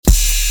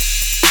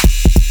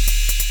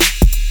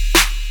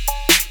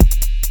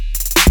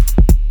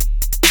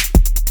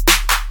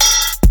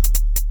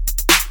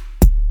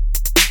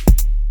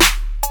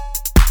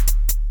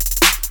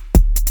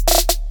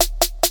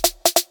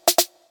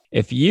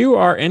If you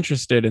are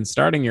interested in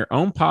starting your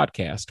own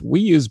podcast,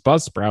 we use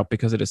Buzzsprout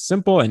because it is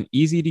simple and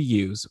easy to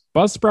use.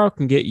 Buzzsprout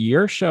can get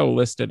your show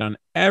listed on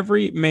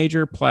every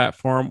major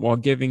platform while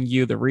giving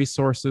you the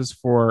resources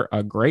for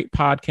a great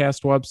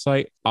podcast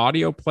website,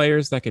 audio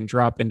players that can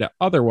drop into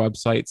other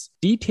websites,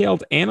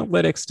 detailed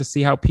analytics to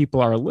see how people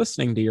are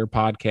listening to your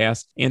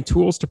podcast, and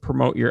tools to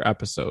promote your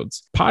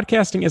episodes.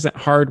 Podcasting isn't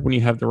hard when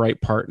you have the right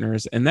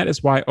partners, and that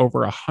is why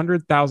over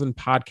 100,000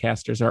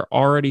 podcasters are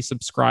already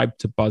subscribed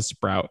to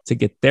Buzzsprout to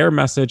get their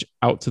message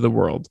out to the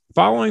world.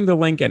 Following the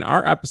link in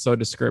our episode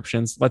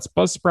descriptions lets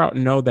Buzzsprout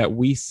know that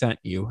we sent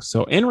you.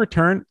 So in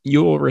return,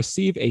 you will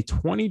receive a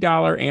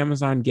 $20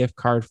 Amazon gift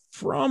card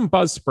from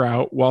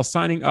Buzzsprout while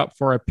signing up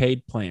for a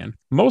paid plan.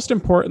 Most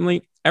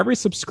importantly, every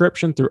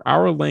subscription through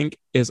our link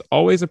is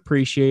always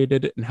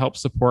appreciated and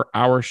helps support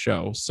our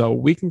show so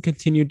we can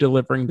continue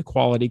delivering the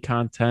quality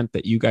content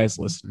that you guys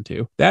listen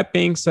to. That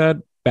being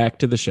said, back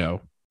to the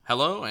show.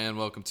 Hello and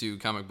welcome to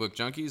Comic Book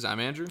Junkies. I'm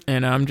Andrew.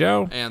 And I'm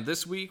Joe. And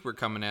this week we're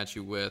coming at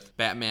you with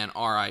Batman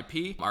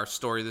R.I.P., our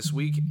story this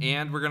week,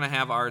 and we're going to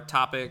have our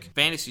topic,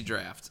 Fantasy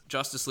Draft,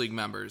 Justice League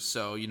members.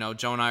 So,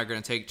 Joe and I are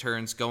going to take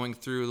turns going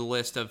through the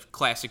list of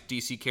classic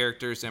DC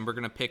characters, and we're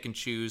going to pick and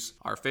choose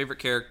our favorite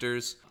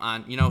characters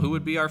on, who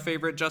would be our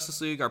favorite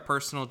Justice League, our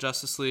personal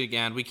Justice League,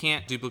 and we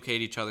can't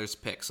duplicate each other's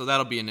picks. So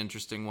that'll be an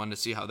interesting one to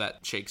see how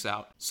that shakes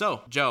out.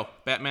 So, Joe,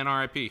 Batman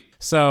R.I.P.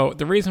 So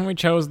the reason we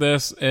chose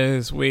this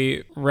is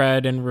we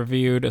read and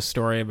reviewed a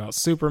story about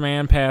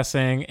Superman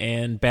passing,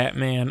 and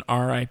Batman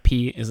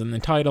R.I.P. is in the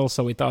title,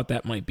 so we thought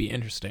that might be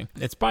interesting.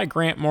 It's by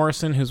Grant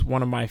Morrison, who's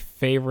one of my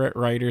favorite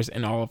writers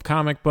in all of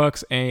comic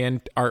books, and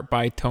art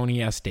by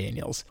Tony S.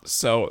 Daniels.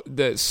 So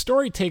the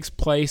story takes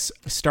place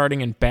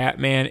starting in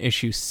Batman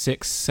issue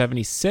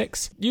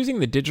 676. Using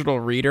the digital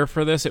reader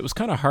for this, it was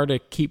kind of hard to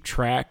keep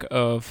track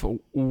of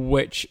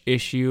which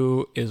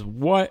issue is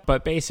what,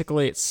 but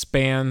basically it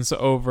spans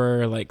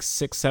over like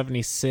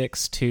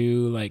 676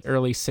 to like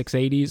early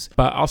 680s.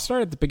 But I'll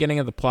start at the beginning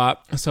of the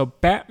plot. So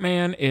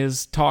Batman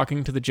is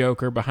talking to the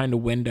Joker behind a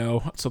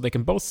window so they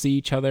can both see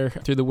each other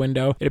through the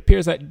window. It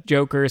appears that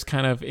Joker is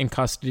kind of in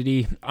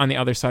custody on the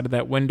other side of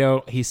that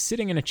window. He's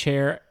sitting in a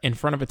chair in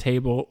front of a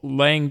table,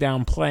 laying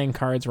down playing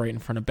cards right in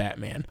front of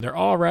Batman. They're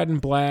all red and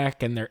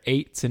black and they're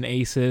eights and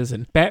aces,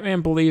 and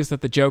Batman believes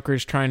that the Joker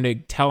is trying to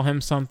tell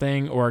him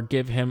something or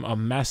give him a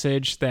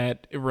message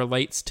that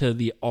relates to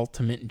the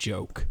ultimate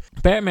joke.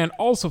 Batman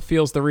also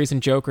feels the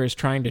reason Joker is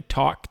trying to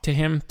talk to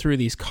him through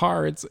these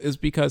cards is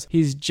because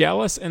he's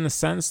jealous in the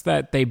sense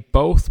that they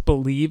both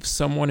believe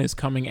someone is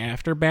coming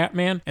after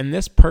Batman, and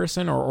this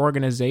person or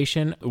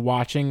organization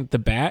watching the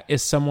Bat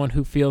is someone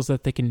who feels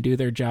that they can do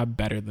their job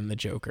better than the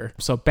Joker.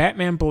 So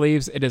Batman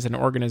believes it is an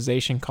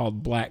organization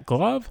called Black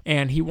Glove,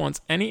 and he wants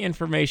any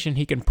information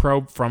he can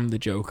probe from the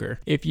Joker.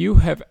 If you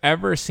have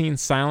ever seen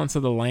Silence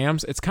of the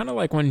Lambs, it's kind of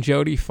like when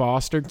Jodie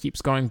Foster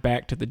keeps going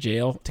back to the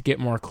jail to get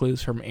more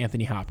clues from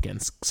Anthony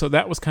Hopkins. So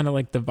that was kind of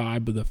like the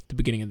vibe of the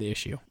beginning of the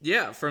issue.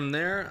 Yeah, from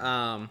there,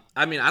 I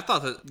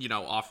thought that,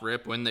 off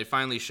rip, when they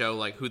finally show,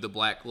 like, who the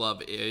Black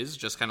Glove is,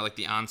 just kind of like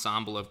the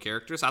ensemble of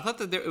characters, I thought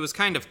that it was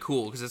kind of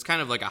cool, because it's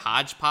kind of like a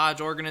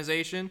hodgepodge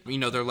organization.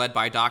 They're led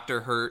by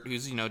Dr. Hurt,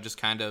 who's, just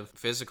kind of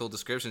physical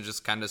description,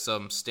 just kind of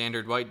some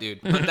standard white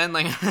dude. But then,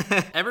 like,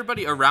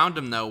 everybody around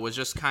him, though, was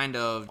just kind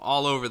of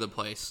all over the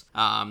place.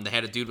 They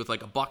had a dude with,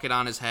 like, a bucket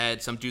on his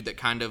head, some dude that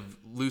kind of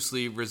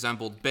loosely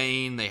resembled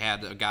Bane. They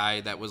had a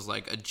guy that was,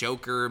 like, a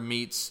Joker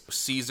meets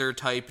Caesar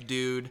type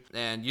dude,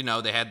 and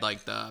they had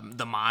like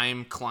the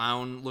mime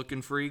clown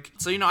looking freak.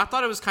 So I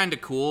thought it was kind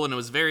of cool, and it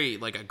was very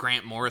like a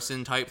Grant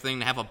Morrison type thing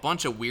to have a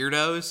bunch of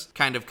weirdos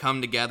kind of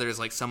come together as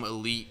like some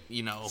elite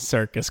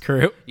circus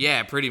crew.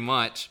 Yeah, pretty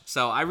much.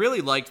 So I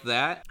really liked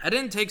that. I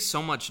didn't take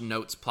so much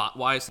notes plot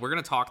wise. We're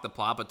gonna talk the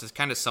plot, but to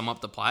kind of sum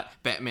up the plot,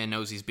 Batman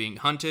knows he's being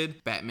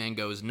hunted. Batman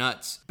goes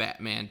nuts.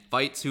 Batman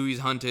fights who he's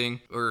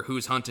hunting or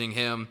who's hunting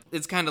him.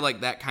 It's kind of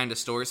like that kind of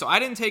story. So I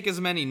didn't take as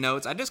many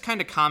notes. I just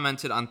kind of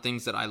commented on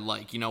things that I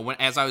like,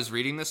 as I was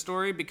reading this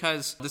story,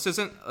 because this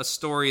isn't a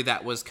story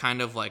that was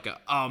kind of like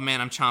oh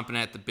man, I'm chomping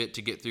at the bit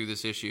to get through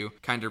this issue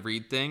kind of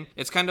read thing.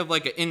 It's kind of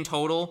like in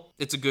total,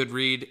 it's a good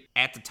read.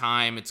 At the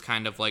time, it's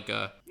kind of like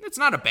it's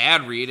not a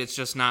bad read, it's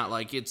just not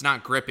like, it's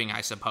not gripping,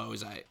 I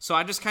suppose. So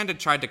I just kind of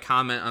tried to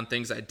comment on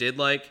things I did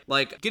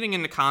like getting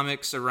into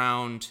comics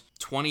around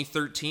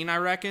 2013, I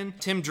reckon.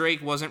 Tim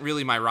Drake wasn't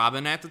really my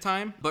Robin at the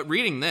time, but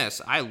reading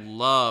this, I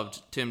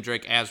loved Tim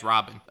Drake as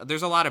Robin.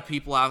 There's a lot of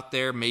people out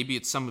there, maybe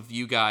it's some of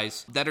you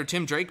guys, that are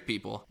Tim Drake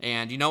people.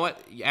 And you know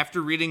what?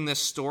 After reading this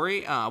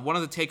story, one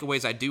of the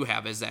takeaways I do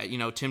have is that,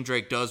 Tim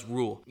Drake does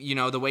rule.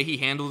 The way he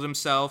handled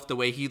himself, the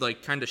way he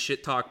like kind of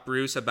shit-talked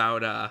Bruce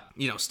about,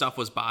 stuff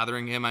was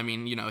bothering him. I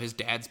mean, his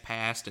dad's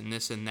passed and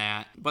this and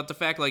that. But the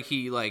fact like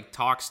he like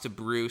talks to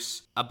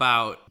Bruce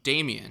about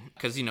Damian,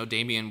 because, you know,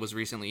 Damian was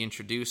recently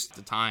introduced at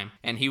the time,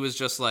 and he was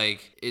just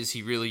like, is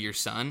he really your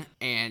son?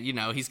 And, you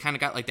know, he's kind of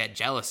got like that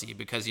jealousy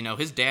because, you know,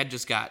 his dad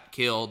just got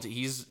killed.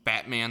 He's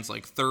Batman's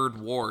like third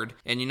ward,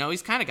 and, you know,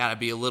 he's kind of got to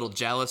be a little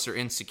jealous or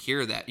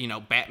insecure that, you know,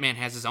 Batman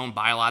has his own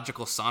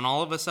biological son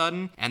all of a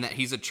sudden, and that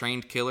he's a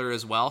trained killer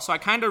as well. So I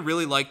kind of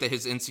really like that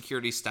his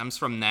insecurity stems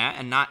from that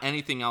and not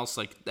anything else,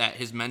 like that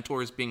his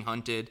mentor is being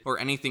hunted or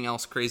anything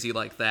else crazy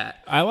like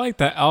that. I like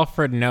that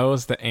Alfred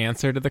knows the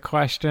answer to the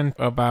question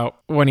about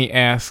when he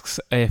asks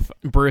if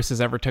Bruce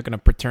has ever taken a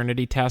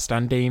paternity test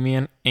on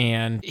Damian,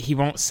 and he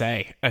won't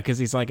say because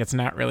he's like, it's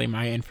not really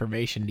my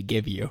information to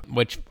give you,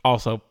 which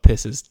also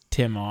pisses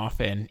Tim off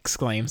and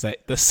exclaims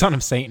that the son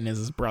of Satan is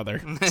his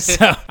brother.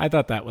 So I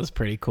thought that was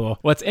pretty cool.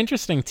 What's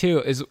interesting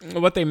too is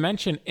what they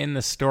mention in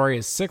the story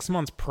is 6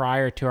 months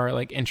prior to our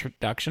like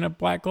introduction of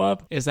Black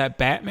Glove is that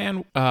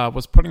Batman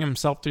was putting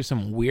himself through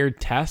some weird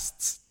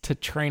tests to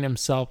train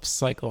himself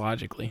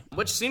psychologically.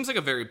 Which seems like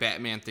a very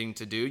Batman thing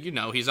to do. You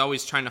know, he's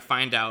always trying to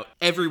find out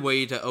every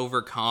way to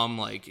overcome,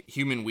 like,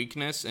 human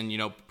weakness and, you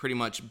know, pretty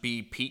much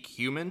be peak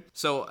human.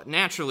 So,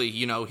 naturally,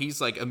 you know, he's,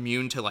 like,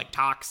 immune to, like,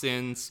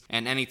 toxins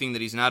and anything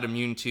that he's not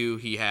immune to,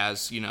 he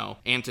has, you know,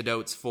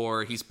 antidotes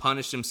for. He's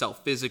punished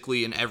himself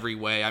physically in every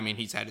way. I mean,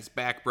 he's had his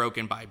back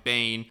broken by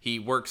Bane. He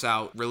works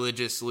out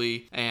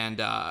religiously. And,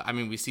 I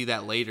mean, we see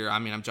that later. I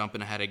mean, I'm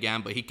jumping ahead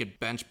again, but he could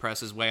bench press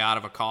his way out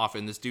of a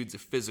coffin. This dude's a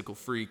physical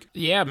freak.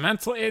 Yeah,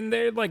 mentally, and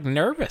they're like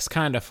nervous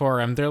kind of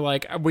for him. They're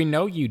like, we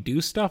know you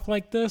do stuff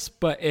like this,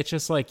 but it's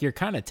just like you're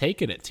kind of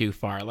taking it too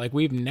far. Like,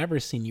 we've never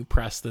seen you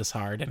press this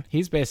hard. And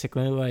he's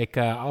basically like,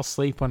 I'll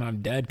sleep when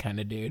I'm dead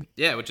kind of dude.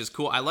 Yeah, which is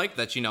cool. I like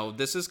that, you know,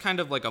 this is kind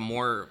of like a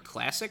more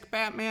classic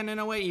Batman in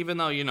a way, even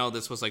though, you know,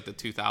 this was like the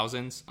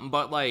 2000s.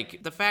 But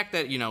like the fact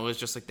that, you know, it was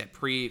just like that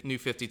pre-New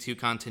 52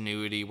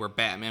 continuity where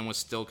Batman was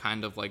still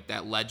kind of like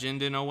that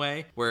legend in a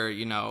way where,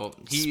 you know,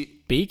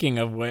 Speaking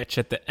of which,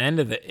 at the end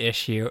of the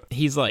issue,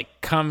 he's like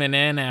coming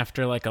in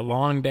after like a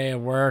long day of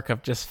work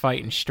of just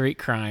fighting street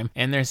crime.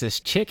 And there's this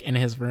chick in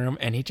his room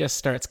and he just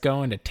starts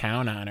going to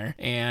town on her.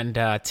 And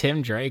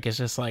Tim Drake is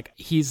just like,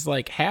 he's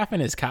like half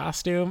in his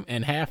costume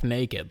and half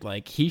naked.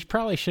 Like he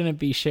probably shouldn't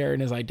be sharing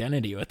his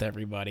identity with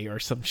everybody or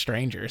some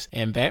strangers.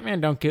 And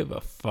Batman don't give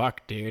a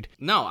fuck, dude.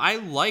 No, I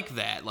like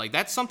that. Like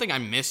that's something I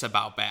miss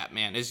about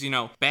Batman is, you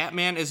know,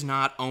 Batman is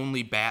not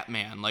only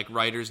Batman like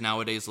writers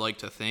nowadays like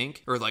to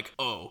think, or like,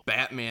 oh,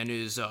 Batman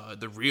is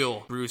the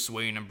real Bruce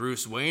Wayne and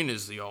Bruce Wayne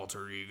is the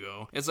alter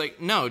ego. It's like,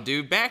 no,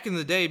 dude, back in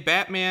the day,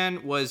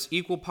 Batman was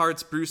equal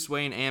parts Bruce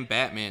Wayne and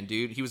Batman,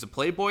 dude. He was a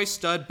playboy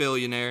stud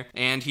billionaire,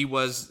 and he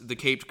was the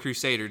Caped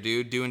Crusader,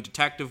 dude, doing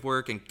detective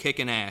work and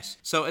kicking ass.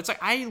 So it's like,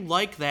 I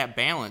like that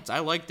balance. I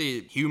like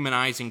the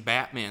humanizing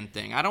Batman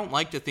thing. I don't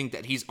like to think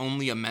that he's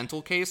only a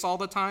mental case all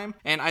the time,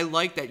 and I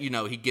like that, you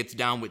know, he gets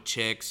down with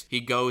chicks, he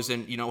goes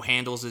and, you know,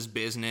 handles his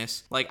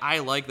business. Like, I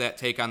like that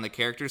take on the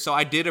character, so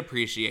I did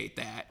appreciate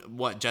that.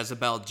 What,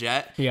 Jezebel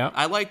Jet? Yeah.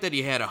 I like that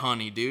he had a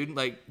honey, dude.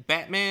 Like,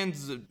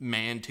 Batman's a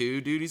man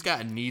too, dude. He's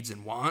got needs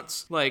and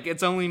wants. Like,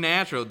 it's only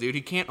natural, dude.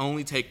 He can't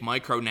only take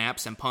micro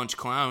naps and punch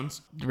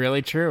clowns.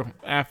 Really true.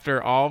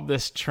 After all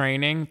this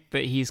training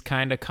that he's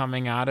kind of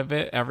coming out of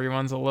it,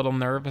 everyone's a little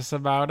nervous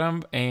about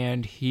him,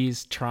 and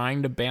he's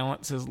trying to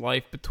balance his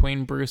life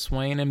between Bruce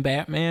Wayne and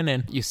Batman,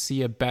 and you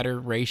see a better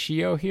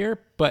ratio here.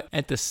 But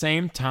at the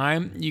same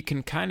time, you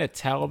can kind of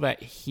tell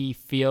that he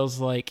feels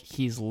like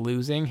he's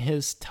losing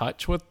his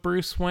touch with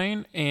Bruce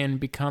Wayne and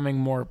becoming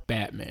more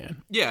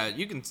Batman. Yeah,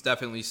 you can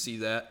definitely see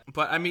that.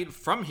 But I mean,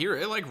 from here,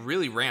 it like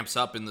really ramps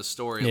up in the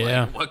story,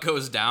 Yeah. like what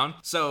goes down.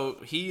 So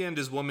he and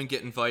his woman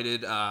get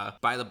invited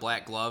by the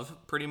Black Glove,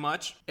 pretty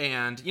much.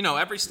 And, you know,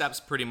 every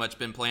step's pretty much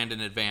been planned in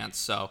advance.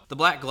 So the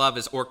Black Glove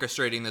is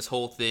orchestrating this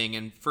whole thing.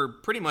 And for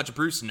pretty much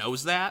Bruce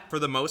knows that for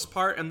the most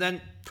part. And then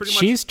pretty much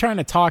she's trying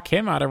to talk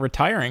him out of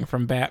retiring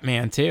from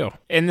Batman too.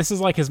 And this is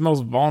like his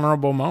most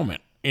vulnerable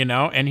moment, you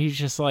know? And he's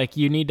just like,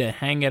 you need to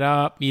hang it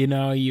up. You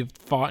know, you've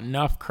fought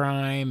enough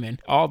crime,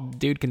 and all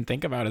dude can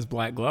think about is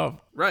Black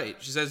Glove. Right.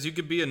 She says you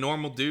could be a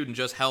normal dude and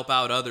just help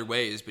out other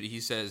ways, but he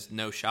says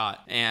no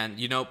shot. And,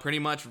 you know, pretty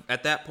much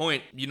at that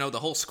point, you know, the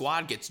whole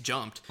squad gets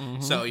jumped.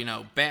 Mm-hmm. So, you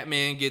know,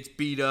 Batman gets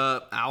beat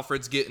up,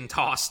 Alfred's getting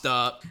tossed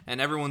up,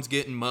 and everyone's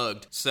getting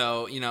mugged.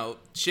 So, you know,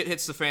 shit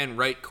hits the fan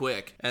right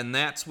quick. And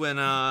that's when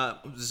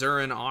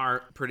Zurin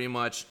Art pretty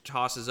much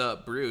tosses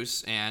up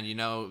Bruce, and, you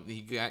know,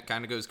 he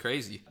kind of goes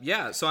crazy.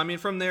 Yeah, so, I mean,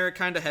 from there, it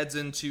kind of heads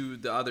into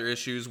the other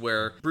issues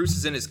where Bruce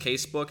is in his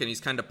casebook, and he's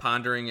kind of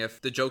pondering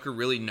if the Joker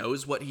really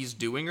knows what he's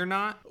doing or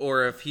not,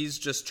 or if he's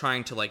just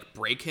trying to like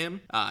break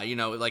him. You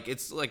know, like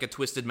it's like a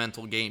twisted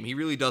mental game. He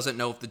really doesn't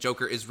know if the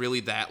Joker is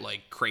really that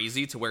like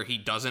crazy to where he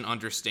doesn't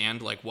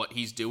understand like what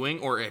he's doing,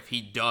 or if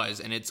he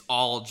does and it's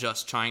all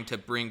just trying to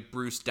bring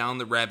Bruce down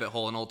the rabbit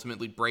hole and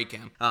ultimately break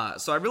him.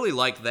 So I really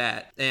like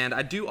that. And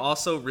I do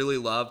also really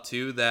love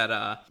too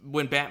that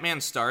when Batman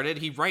started,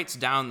 he writes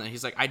down that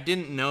he's like, I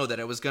didn't know that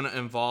it was going to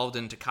evolve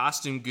into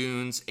costume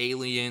goons,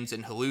 aliens,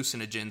 and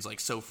hallucinogens like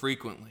so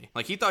frequently.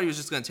 Like he thought he was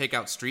just going to take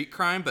out street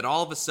crime, but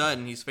all of a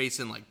sudden he's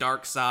facing like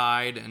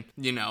Darkseid and,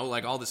 you know,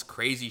 like all this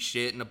crazy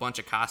shit and a bunch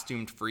of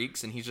costumed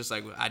freaks, and he's just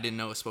like, I didn't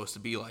know it was supposed to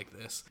be like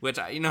this, which,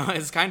 you know,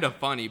 is kind of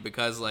funny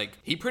because like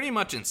he pretty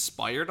much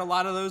inspired a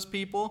lot of those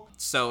people.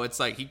 So it's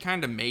like he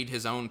kind of made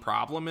his own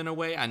problem in a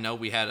way. I know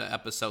we had an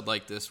episode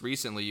like this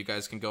recently you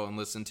guys can go and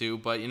listen to,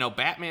 but, you know,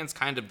 Batman's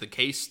kind of the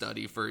case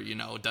study for, you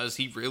know, does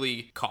he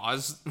really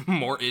cause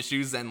more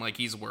issues than like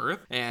he's worth?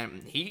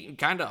 And he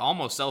kind of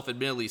almost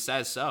self-admittedly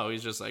says so.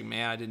 He's just like,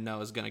 man, I didn't know it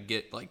was gonna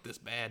get like this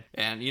bad.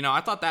 And, you know,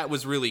 I thought that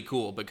was really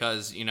cool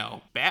because, you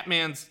know,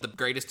 Batman's the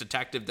greatest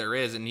detective there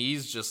is, and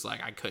he's just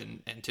like, I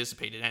couldn't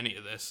anticipate any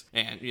of this.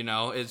 And, you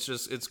know,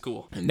 it's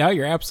cool. No,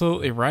 you're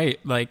absolutely right.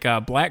 Like,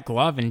 Black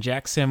Glove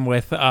injects him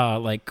with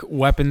like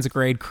weapons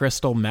grade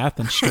crystal meth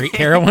and street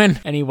heroin,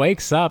 and he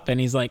wakes up and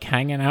he's like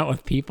hanging out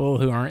with people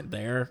who aren't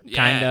there,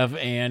 kind of,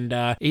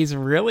 and he's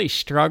really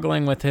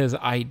struggling with his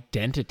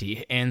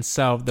identity. And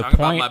so the Talking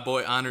point, about my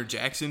boy Honor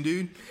Jackson,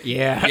 dude.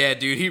 yeah,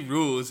 Dude, he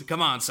rules.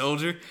 Come on,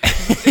 soldier.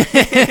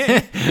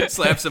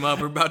 Slaps him up.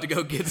 We're about to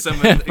go get some.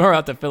 we're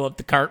about to fill up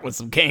the cart with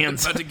some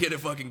cans. About to get a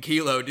fucking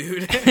kilo,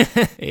 dude.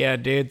 Yeah,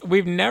 dude.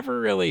 We've never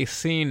really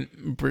seen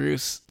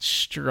Bruce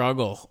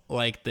struggle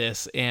like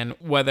this, and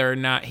whether or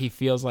not he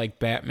feels like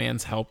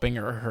Batman's helping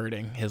or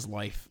hurting his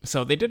life.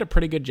 So they did a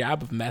pretty good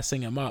job of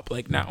messing him up.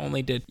 Like, not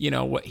only did, you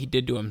know, what he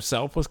did to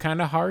himself was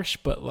kind of harsh,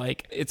 but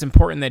like it's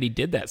important that he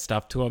did that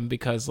stuff to him,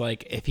 because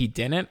like if he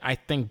didn't, I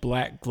think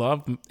Black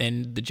Glove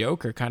and the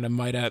Joker kind of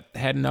might have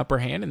had an upper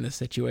hand in this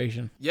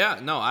situation. Yeah,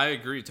 no, I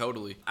agree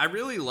totally. I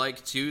really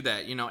like too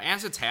that, you know,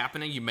 as it's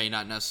happening, you may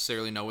not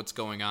necessarily know what's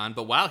going on,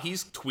 but while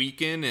he's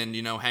tweaking and,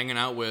 you know, hanging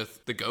out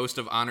with the ghost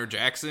of Honor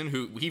Jackson,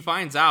 who he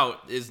finds out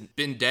is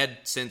been dead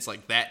since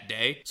like that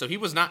day, so he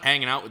was not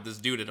hanging out with this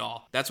dude at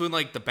all. That's when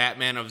like the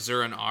Batman of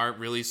Zur-En-Arrh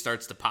really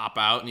starts to pop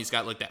out, and he's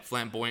got like that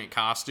flamboyant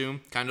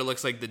costume, kind of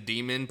looks like the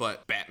Demon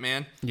but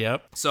Batman.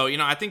 Yep. So, you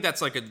know, I think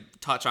that's like a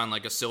touch on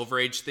like a Silver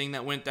Age thing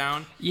that went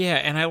down. Yeah,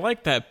 and I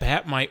like that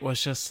Batmite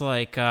was just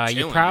like,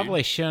 you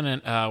probably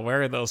shouldn't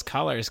wear those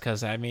colors,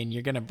 because, I mean,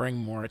 you're going to bring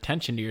more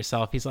attention to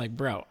yourself. He's like,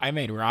 bro, I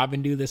made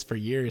Robin do this for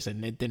years,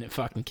 and it didn't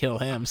fucking kill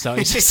him. So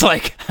he's just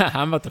like,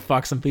 I'm about to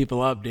fuck some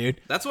people up,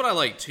 dude. That's what I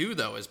like, too,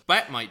 though, is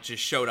Batmite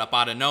just showed up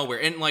out of nowhere.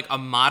 In, like, a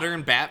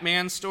modern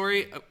Batman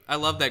story, I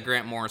love that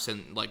Grant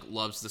Morrison, like,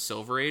 loves the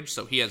Silver Age,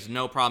 so he has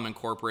no problem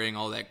incorporating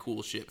all that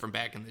cool shit from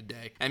back in the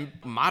day and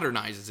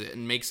modernizes it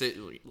and makes it,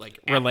 like,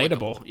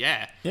 relatable.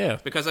 Yeah.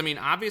 Because, I mean,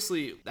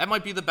 obviously, that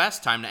might be the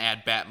best time to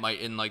add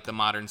Batmite in, like, the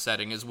modern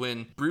setting is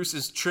when Bruce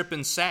is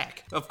tripping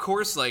sack. Of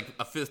course, like,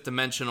 a fifth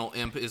dimensional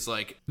imp is,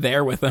 like...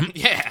 there with him.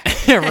 Yeah.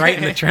 Right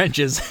in the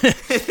trenches.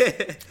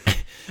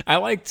 I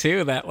like,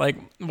 too, that, like,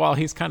 while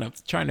he's kind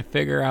of trying to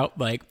figure out,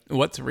 like,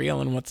 what's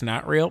real and what's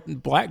not real,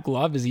 Black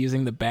Glove is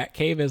using the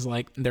Batcave as,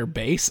 like, their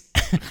base.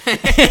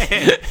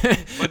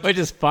 Which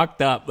is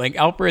fucked up. Like,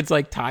 Alfred's,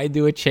 like, tied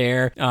to a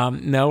chair.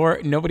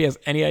 Nobody has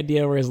any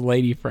idea where his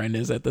lady friend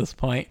is at this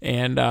point.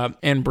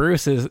 And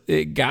Bruce is,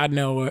 God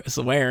knows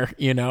where,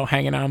 you know,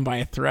 hanging on by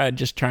a thread,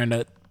 just trying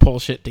to pull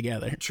shit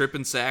together.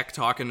 Tripping sack,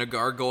 talking to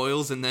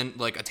gargoyles, and then,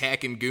 like,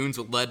 attacking goons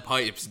with lead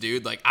pipes,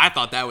 dude. Like, I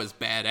thought that was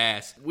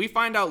badass. We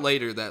find out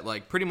later that,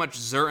 like, pretty much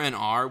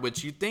Zur-En-Arrh,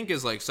 which you think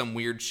is, like, some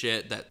weird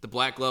shit that the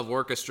Black Glove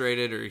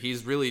orchestrated, or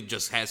he's really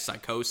just has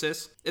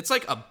psychosis. It's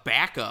like a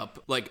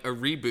backup, like a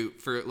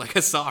reboot for, like,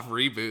 a soft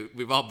reboot.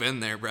 We've all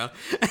been there, bro.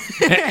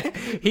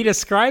 He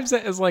describes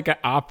it as, like, an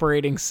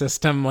operating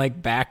system,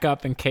 like,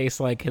 backup in case,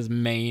 like, his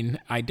main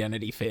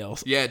identity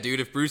fails. Yeah,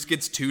 dude, if Bruce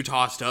gets too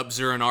tossed up,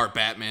 Zur-En-Arrh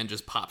Batman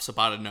just pops up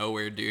out of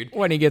nowhere, dude.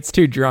 When he gets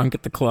too drunk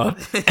at the club.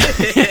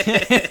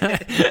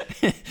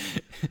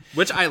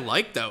 Which I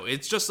like, though.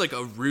 It's just like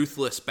a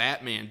ruthless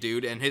Batman,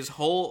 dude, and his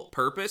whole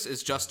purpose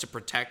is just to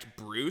protect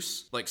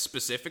Bruce, like,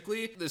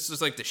 specifically. This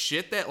is, like, the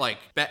shit that, like,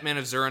 Batman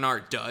of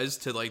Zur-En-Arrh does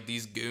to, like,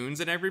 these goons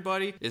and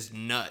everybody is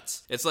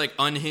nuts. It's, like,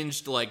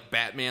 unhinged, like,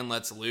 Batman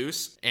lets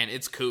loose, and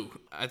it's cool.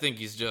 I think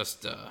he's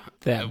just,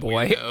 that a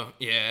boy. Weirdo.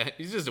 Yeah,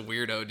 he's just a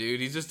weirdo, dude.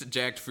 He's just a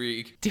jacked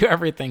freak. Do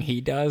everything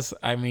he does.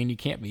 I mean, you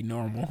can't be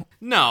normal.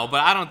 No,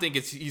 but I don't think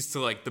he's to,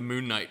 like, the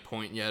Moon Knight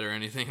point yet or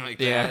anything like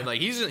that. Yeah.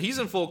 Like, he's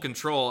in full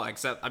control,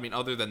 except, I mean,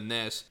 other than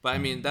this. But, I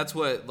mean, that's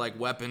what, like,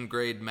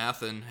 weapon-grade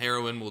meth and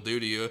heroin will do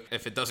to you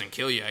if it doesn't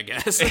kill you, I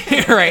guess.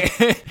 Right.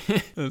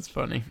 That's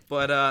funny.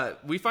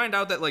 But we find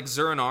out that, like,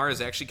 Zur-En-Arrh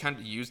is actually kind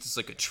of used as,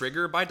 like, a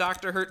trigger by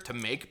Dr. Hurt to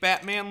make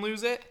Batman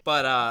lose it.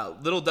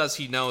 But little does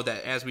he know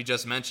that, as we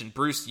just mentioned,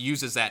 Bruce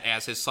uses that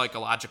as his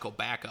psychological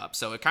backup.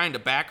 So it kind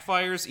of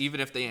backfires, even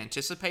if they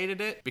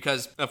anticipated it.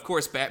 Because, of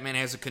course, Batman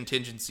has a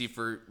contingency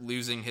for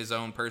losing his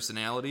own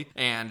personality.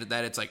 And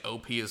that it's, like,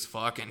 OP as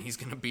fuck and he's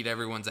gonna beat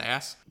everyone's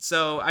ass. So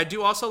So I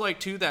do also like,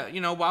 too, that,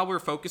 while we're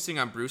focusing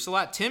on Bruce a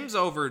lot, Tim's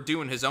over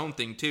doing his own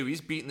thing, too. He's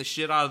beating the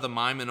shit out of the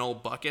mime and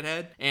old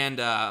Buckethead. And,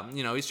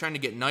 he's trying to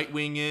get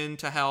Nightwing in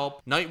to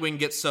help. Nightwing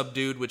gets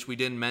subdued, which we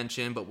didn't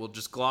mention, but we'll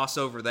just gloss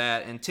over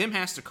that. And Tim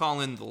has to call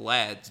in the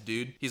lads,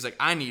 dude. He's like,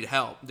 I need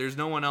help. There's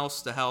no one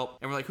else to help.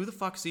 And we're like, who the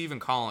fuck is he even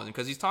calling?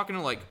 Because he's talking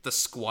to, like, the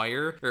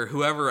Squire or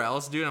whoever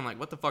else, dude. I'm like,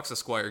 what the fuck's the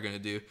Squire gonna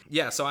do?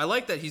 Yeah, so I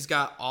like that he's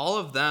got all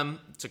of them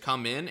to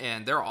come in,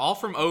 and they're all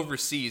from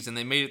overseas, and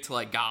they made it to,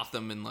 like,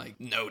 Gotham in, like,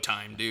 no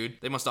time, dude.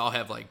 They must all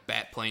have, like,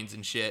 bat planes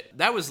and shit.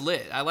 That was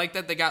lit. I like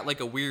that they got,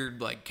 like, a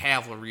weird, like,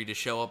 cavalry to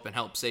show up and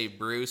help save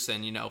Bruce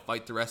and,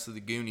 fight the rest of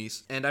the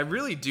Goonies. And I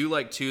really do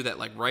like, too, that,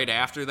 like, right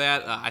after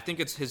that, I think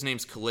his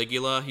name's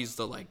Caligula. He's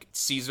the, like,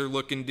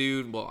 Caesar-looking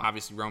dude. Well,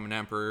 obviously Roman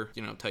Emperor,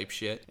 type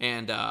shit.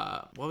 And,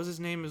 what was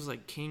his name? It was,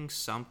 like, King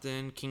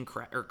something,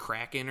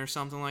 Kraken or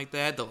something like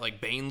that. The,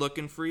 like,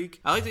 Bane-looking freak.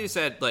 I like that he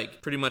said,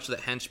 like, pretty much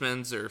that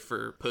henchmen's are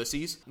for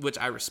pussies, which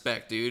I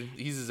respect, dude.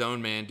 He's his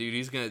own man, dude.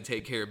 He's gonna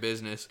take care of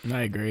business.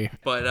 I agree.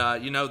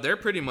 But, they're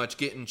pretty much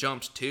getting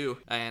jumped, too.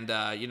 And,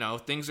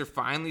 things are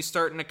finally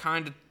starting to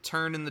kind of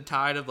turn in the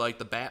tide of, like,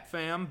 the Bat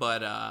fam,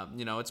 but,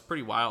 it's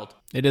pretty wild.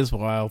 It is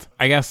wild.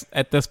 I guess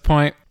at this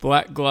point,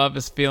 Black Glove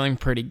is feeling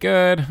pretty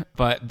good,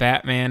 but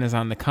Batman is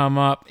on the come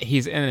up.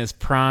 He's in his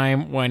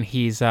prime when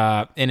he's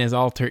in his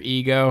alter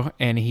ego,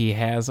 and he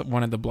has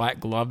one of the Black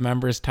Glove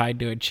members tied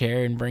to a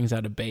chair and brings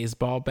out a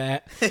baseball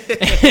bat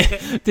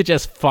to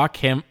just fuck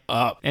him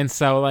up. And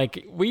so,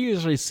 like, we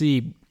usually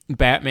see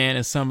Batman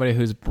is somebody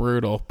who's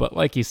brutal, but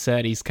like you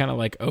said, he's kind of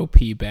like OP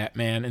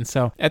Batman. And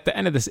so at the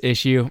end of this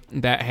issue,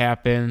 that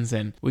happens,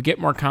 and we get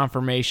more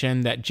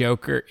confirmation that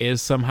Joker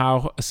is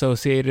somehow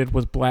associated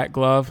with Black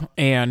Glove.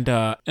 And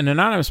an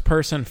anonymous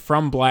person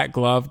from Black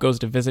Glove goes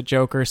to visit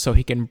Joker so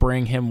he can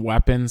bring him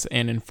weapons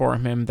and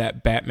inform him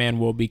that Batman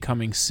will be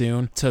coming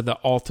soon to the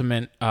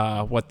ultimate,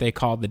 what they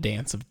call the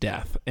Dance of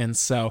Death. And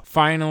so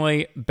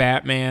finally,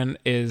 Batman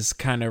is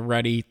kind of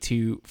ready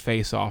to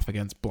face off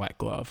against Black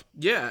Glove.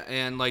 Yeah,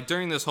 and like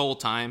during this whole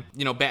time,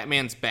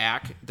 Batman's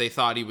back. They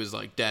thought he was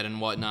like dead and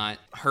whatnot.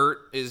 Hurt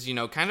is,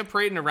 kind of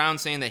parading around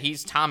saying that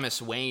he's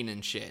Thomas Wayne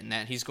and shit, and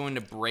that he's going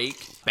to break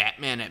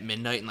Batman at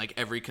midnight in like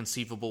every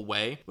conceivable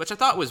way, which I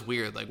thought was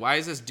weird. Like, why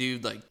is this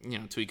dude like,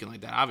 tweaking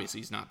like that? Obviously,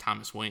 he's not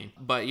Thomas Wayne,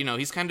 but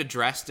he's kind of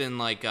dressed in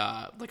like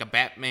a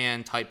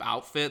Batman type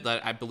outfit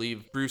that I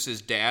believe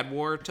Bruce's dad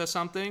wore to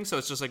something. So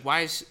it's just like,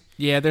 why is...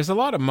 Yeah, there's a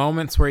lot of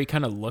moments where he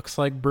kind of looks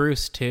like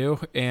Bruce, too,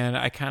 and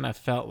I kind of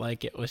felt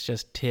like it was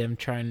just Tim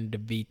trying to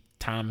be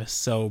Thomas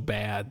so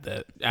bad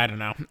that, I don't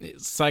know,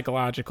 it's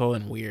psychological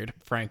and weird,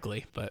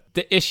 frankly. But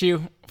the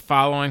issue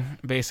following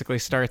basically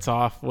starts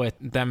off with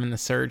them in the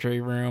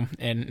surgery room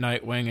and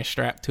Nightwing is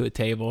strapped to a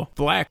table.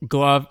 Black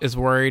Glove is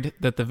worried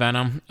that the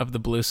venom of the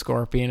Blue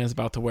Scorpion is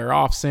about to wear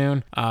off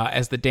soon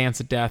as the Dance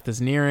of Death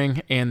is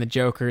nearing and the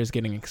Joker is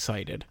getting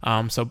excited.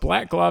 So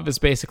Black Glove is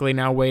basically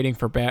now waiting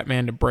for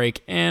Batman to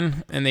break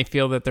in, and they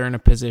feel that they're in a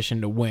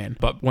position to win.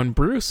 But when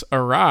Bruce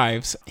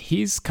arrives,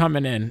 he's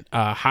coming in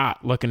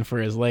hot looking for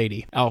his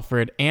lady,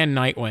 Alfred, and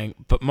Nightwing,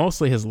 but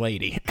mostly his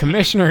lady.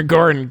 Commissioner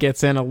Gordon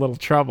gets in a little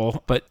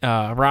trouble, but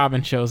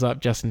Robin shows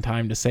up just in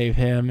time to save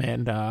him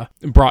and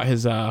brought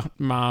his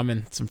mom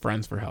and some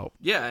friends for help.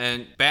 Yeah,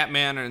 and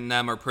Batman and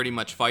them are pretty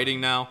much fighting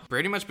now,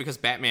 pretty much because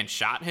Batman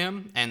shot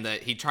him and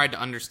that he tried to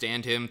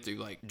understand him through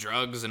like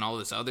drugs and all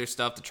this other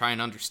stuff to try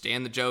and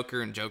understand the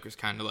Joker, and Joker's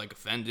kind of like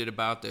offended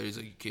about that. He's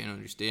like, you can't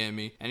understand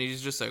me, and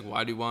he's just like,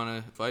 why do you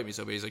want to fight me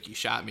so bad? He's like, you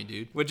shot me,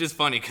 dude, which is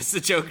funny because the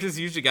Joker's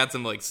usually got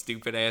some like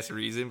stupid ass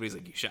reason, but he's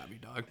like, you shot me,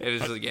 dog. And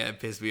it's like, yeah, it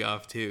pissed me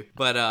off too.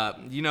 But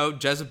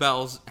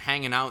Jezebel's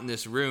hanging out in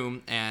this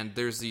room, and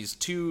there's these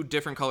two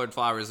different colored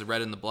flowers, the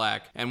red and the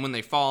black, and when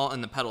they fall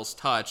and the petals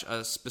touch,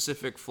 a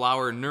specific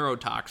flower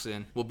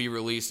neurotoxin will be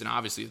released, and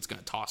obviously it's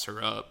gonna toss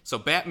her up. So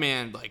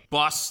Batman like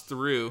busts,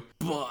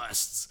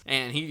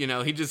 and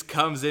he just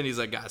comes in. He's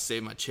like, gotta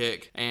save my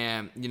chick,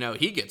 and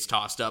he gets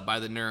tossed up by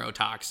the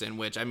neurotoxin,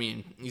 which, I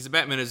mean, he's a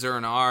Batman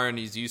Azure R and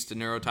he's used to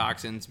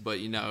neurotoxins, but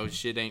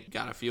shit ain't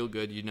gotta feel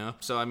good,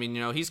 so I mean,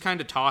 he's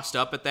kind of tossed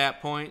up at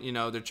that point.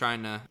 They're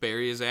trying to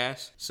bury his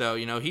ass, so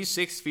he's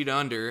 6 feet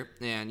under,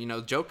 and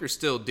Joker's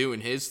still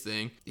doing his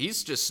thing.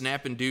 He's just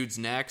snapping dudes'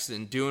 necks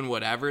and doing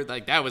whatever.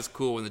 Like, that was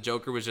cool when the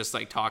Joker was just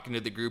like talking to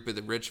the group of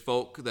the rich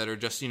folk that are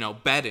just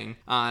betting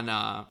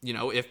on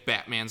if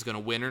Batman's gonna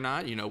win or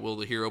not. Will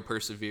the hero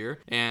persevere?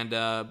 And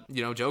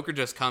Joker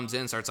just comes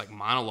in, starts like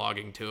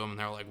monologuing to him, and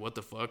they're like, what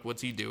the fuck,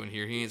 what's he doing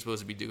here? He ain't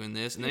supposed to be doing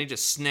this. And then he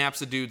just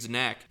snaps a dude's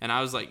neck, and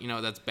I was like,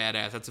 that's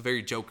badass. That's a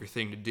very Joker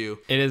thing to do.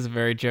 It is a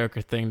very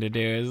Joker thing to do.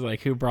 It's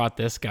like, who brought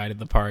this guy to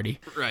the party?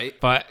 Right.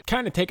 But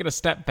kind of taking a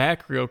step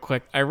back real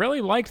quick, I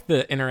really liked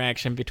the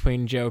interaction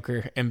between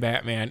Joker and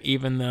Batman,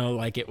 even though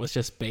like it was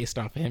just based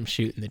off of him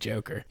shooting the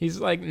Joker. He's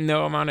like,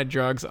 no amount of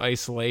drugs,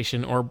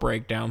 isolation, or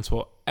breakdowns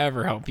will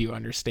ever help you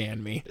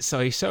understand me. So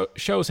he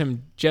shows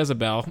him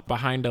Jezebel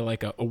behind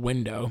a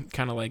window,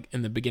 kind of like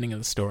in the beginning of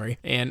the story.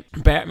 And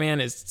Batman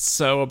is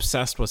so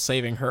obsessed with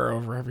saving her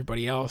over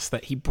everybody else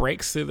that he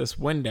breaks through this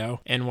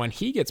window. And when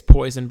he gets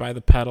poisoned by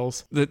the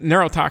petals, the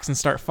neurotoxins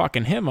start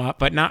fucking him up,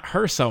 but not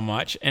her so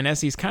much. And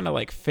as he's kind of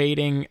like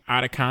fading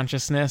out of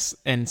consciousness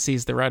and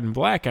sees the red and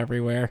black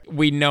everywhere,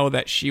 we know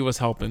that she was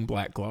helping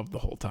Black Glove the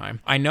whole time.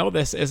 I know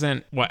this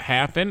isn't what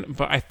happened,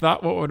 but I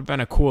thought what would have been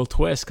a cool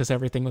twist, because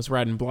everything was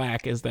red and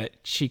black, is that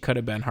she could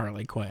have been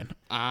Harley Quinn.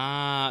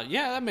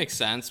 Yeah, that makes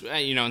sense.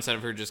 Instead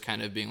of her just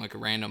kind of being like a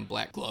random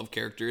Black Glove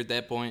character at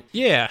that point.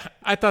 Yeah,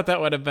 I thought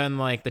that would have been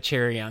like the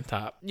cherry on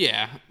top.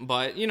 Yeah,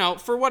 but,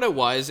 for what it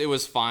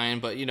was fine,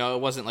 but, it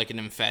wasn't like an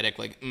emphatic,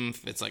 like,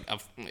 it's like,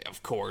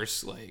 of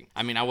course, like,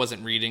 I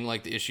wasn't reading,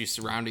 like, the issues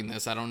surrounding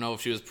this. I don't know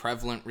if she was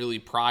prevalent really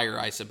prior,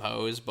 I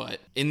suppose, but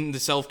in the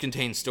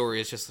self-contained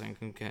story, it's just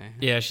like, okay.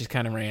 Yeah, she's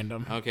kind of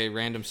random. Okay,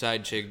 random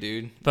side chick,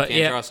 dude. But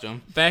Can't trust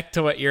him. Back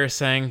to what you're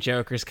saying,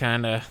 Joker's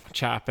kind of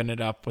chopping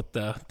it up with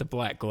the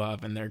Black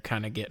Glove, and they're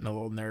kind of getting a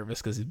little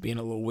nervous because he's being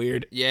a little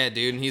weird. Yeah,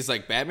 dude, and he's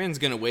like, Batman's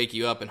gonna wake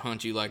you up and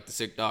hunt you like the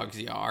sick dogs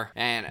you are.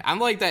 And I'm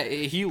like that,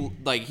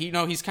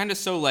 he's kind of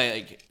so,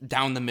 like,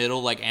 down the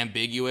middle, like,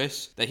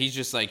 ambiguous, that he's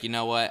just like, you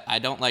know what, I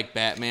don't like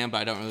Batman, but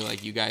I don't really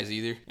like you guys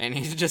either. And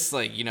he's just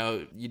like, you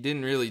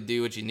didn't really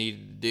do what you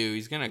needed to do.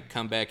 He's gonna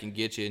come back and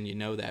get you, and you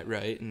know that,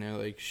 right? And they're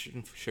like,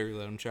 sure,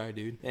 let him try,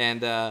 dude.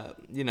 And,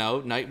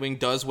 Nightwing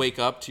does wake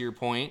up, to your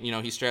point.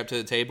 He's strapped to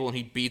the table, and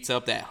he beats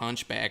up that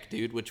hunchback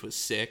dude, which was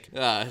sick.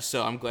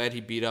 So I'm glad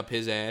he beat up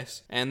his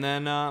ass. And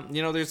then,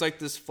 there's like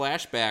this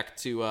flashback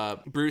to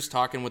Bruce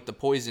talking with the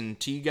poison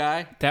tea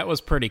guy. That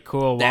was pretty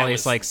cool while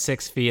he's like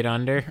 6 feet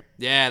under.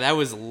 Yeah, that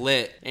was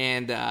lit.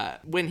 And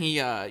when he,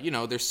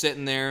 they're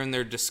sitting there and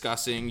they're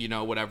discussing,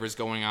 whatever's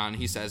going on,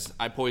 he says,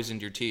 I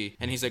poisoned your tea.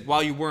 And he's like,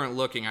 while you weren't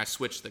looking, I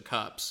switched the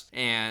cups.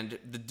 And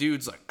the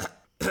dude's like...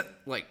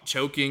 like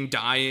choking,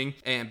 dying,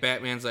 and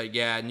Batman's like,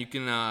 yeah, and you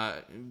can,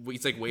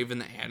 he's like waving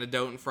the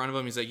antidote in front of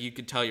him. He's like, you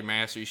could tell your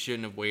master you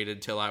shouldn't have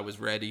waited till I was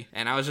ready.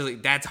 And I was just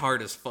like, that's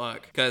hard as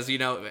fuck, because,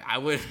 I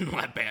wouldn't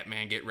let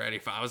Batman get ready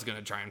if I was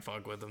gonna try and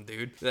fuck with him,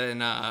 dude.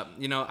 Then,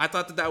 I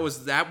thought that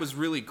was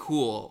really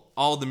cool.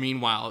 All the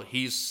meanwhile,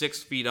 he's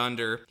 6 feet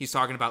under. He's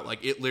talking about,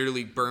 like, it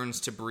literally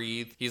burns to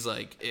breathe. He's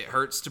like, it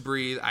hurts to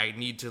breathe. I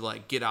need to,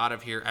 like, get out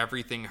of here.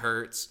 Everything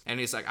hurts. And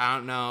he's like, I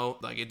don't know.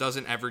 Like, it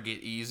doesn't ever get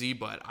easy,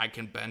 but I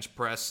can bench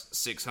press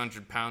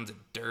 600 pounds of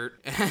dirt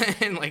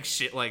and, like,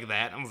 shit like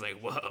that. I was like,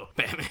 whoa,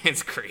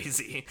 Batman's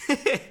crazy.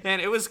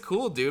 And it was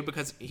cool, dude,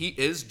 because he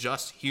is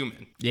just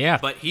human. Yeah.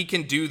 But he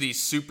can do these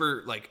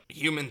super, like,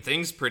 human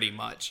things pretty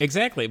much.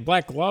 Exactly.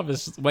 Black Glove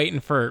is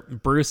waiting for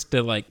Bruce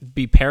to, like,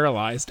 be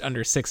paralyzed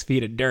under 6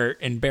 feet of dirt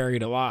and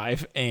buried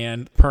alive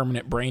and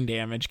permanent brain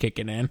damage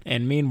kicking in.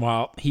 And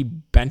meanwhile, he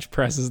bench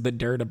presses the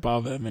dirt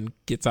above him and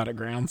gets out of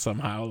ground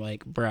somehow.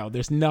 Like, bro,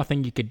 there's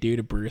nothing you could do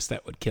to Bruce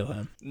that would kill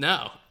him.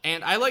 No.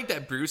 And I like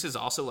that Bruce is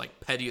also, like,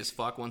 petty as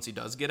fuck once he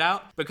does get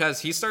out, because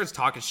he starts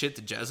talking shit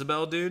to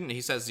Jezebel, dude, and he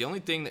says the only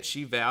thing that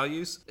she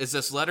values is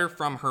this letter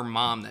from her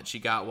mom that she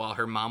got while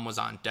her mom was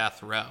on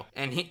death row.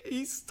 And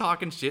he's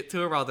talking shit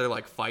to her while they're,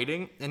 like,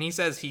 fighting, and he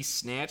says he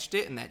snatched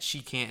it and that she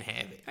can't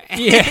have it.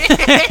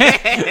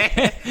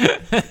 Yeah.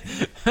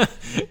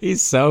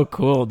 He's so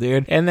cool,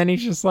 dude. And then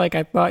he's just like,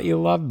 I thought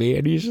you loved me.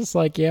 And he's just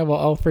like, yeah, well,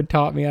 Alfred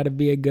taught me how to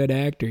be a good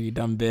actor, you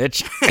dumb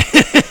bitch.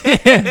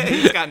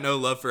 He's got no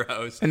love for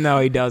hoes. No,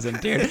 he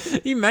doesn't, dude.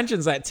 He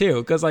mentions that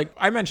too, because like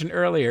I mentioned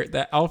earlier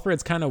that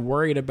Alfred's kind of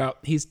worried about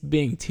he's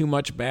being too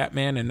much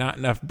Batman and not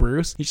enough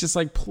Bruce. He's just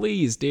like,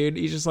 please, dude.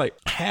 He's just like,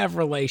 have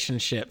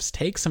relationships,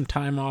 take some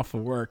time off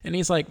of work. And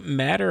he's like,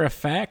 matter of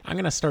fact, I'm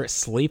gonna start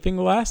sleeping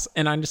less,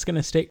 and I'm just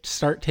gonna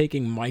start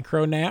taking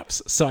micro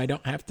naps so I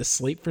don't have to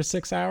sleep for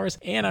 6 hours.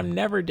 And I'm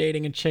never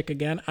dating a chick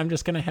again. I'm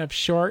just gonna have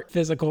short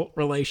physical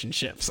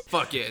relationships.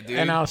 Fuck yeah, dude.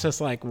 And I was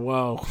just like,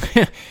 whoa.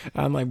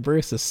 I'm like,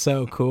 Bruce is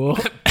so cool.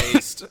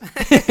 Based.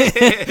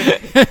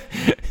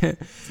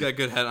 He's got a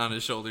good head on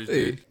his shoulders,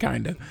 dude.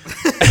 Kind of.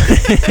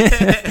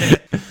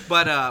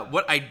 But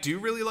what I do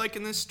really like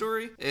in this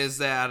story is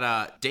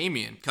that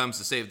Damian comes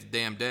to save the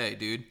damn day,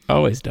 dude.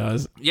 Always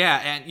does.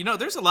 Yeah, and you know,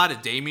 there's a lot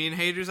of Damian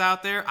haters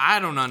out there. I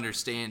don't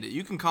understand it.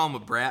 You can call him a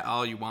brat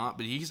all you want,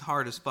 but he's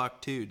hard as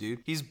fuck too, dude.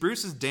 He's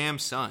Bruce's damn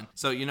son.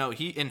 So, you know,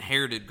 he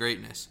inherited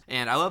greatness.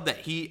 And I love that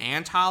he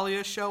and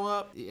Talia show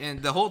up.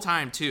 And the whole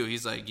time, too,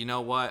 he's like, you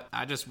know what?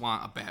 I just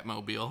want a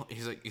Batmobile.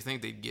 He's like, you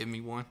think they'd give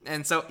me one?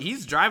 And so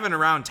he's driving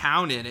around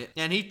town in it,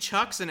 and he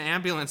chucks an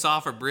ambulance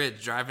off a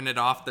bridge, driving it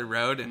off the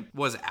road. And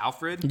was it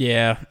Alfred?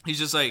 Yeah. He's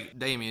just like,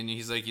 Damian,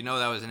 he's like, you know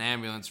that was an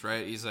ambulance,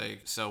 right? He's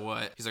like, so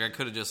what? He's like, I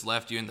could have just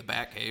left you in the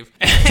Batcave.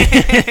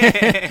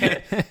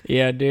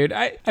 Yeah, dude.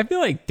 I feel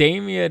like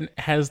Damian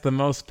has the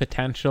most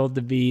potential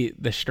to be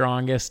the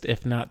strongest,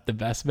 if not the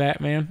best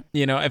Batman.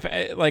 You know, if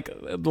like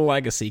the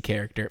legacy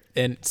character.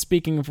 And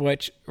speaking of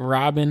which,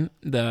 Robin,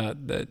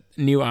 the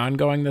new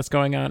ongoing that's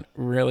going on,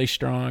 really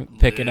strong.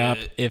 Pick it up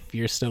if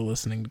you're still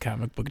listening to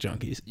Comic Book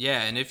Junkies.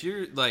 Yeah, and if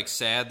you're like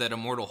sad that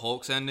Immortal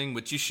Hulk's ending,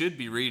 which you should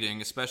be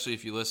reading, especially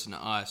if you listen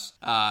to us,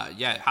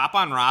 yeah, hop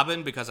on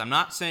Robin, because I'm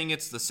not saying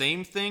it's the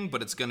same thing,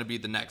 but it's going to be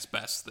the next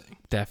best thing.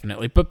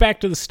 Definitely. But back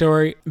to the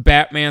story.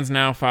 Batman's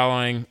now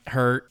following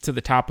her to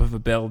the top of a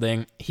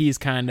building. He's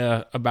kind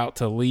of about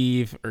to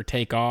leave or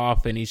take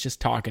off, and he's just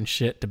talking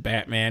shit to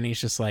Batman.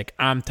 He's just like,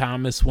 I'm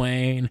Thomas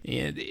Wayne.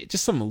 Yeah,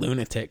 just some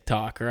lunatic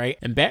talk, right?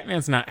 And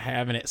Batman's not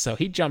having it, so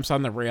he jumps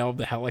on the rail of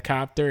the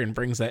helicopter and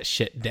brings that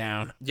shit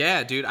down.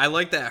 Yeah, dude, I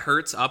like that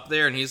Hurt's up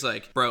there, and he's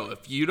like, bro,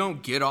 if you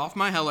don't get off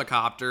my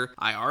helicopter,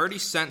 I already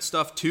sent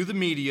stuff to the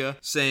media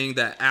saying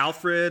that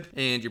Alfred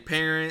and your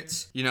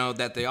parents, you know,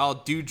 that they all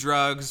do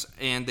drugs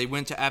and they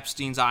went to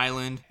Epstein's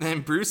Island.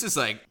 And Bruce is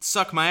like,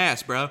 suck my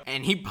ass, bro.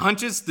 And he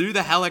punches through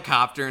the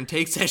helicopter and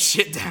takes that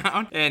shit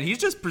down. And he's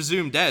just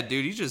presumed dead,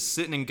 dude. He's just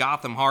sitting in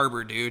Gotham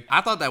Harbor, dude.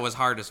 I thought that was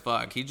hard as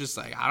fuck. He just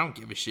like, I don't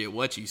give a shit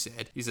what you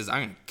said. He says,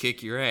 I'm gonna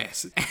kick your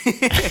ass.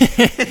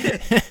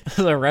 This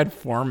is a Red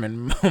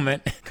Foreman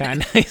moment,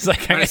 kind of. He's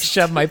like, I'm gonna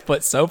shove my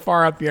foot so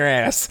far up your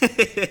ass.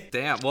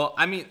 Damn. Well,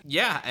 I mean,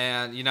 yeah,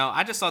 and you know,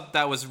 I just thought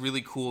that was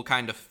really cool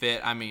kind of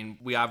fit. I mean,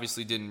 we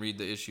obviously didn't read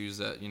the issues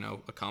that, you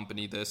know,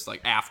 accompany this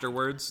like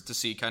afterwards to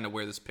see kind of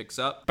where this picks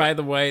up. By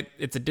the way,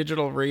 it's a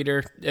digital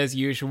reader as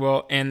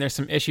usual, and there's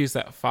some issues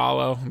that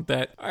follow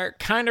that are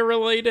kind of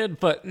related,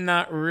 but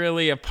not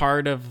really a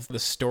part of the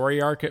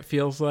story arc, it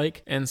feels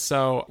like. And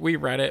so we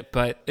read it,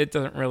 but it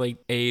doesn't really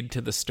aid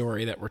to the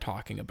story that we're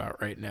talking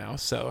about right now.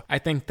 So I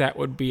think that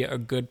would be a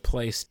good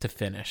place to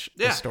finish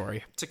the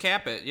story. To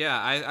cap it,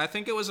 yeah. I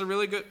think it was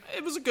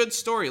a good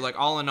story, like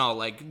all in all.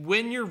 Like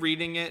when you're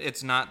reading it,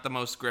 it's not the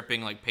most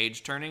gripping, like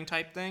page turning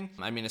type thing.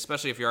 I mean,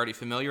 especially if you're already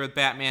familiar with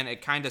Batman,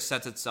 it kind of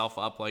sets itself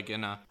up like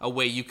in a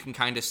way you can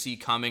kind of see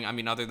coming. I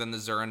mean, other than the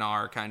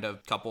Zur-En-Arrh kind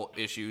of couple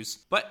issues.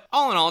 But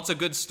all in all, it's a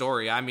good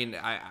story. I mean,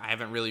 I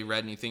haven't really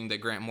read anything that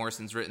Grant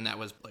Morrison's written that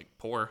was like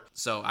poor.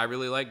 So I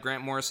really like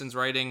Grant Morrison's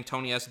writing.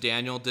 Tony S.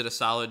 Daniel did a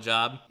solid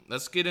job.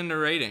 Let's get into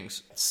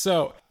ratings.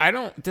 So I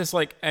don't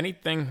dislike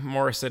anything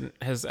Morrison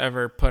has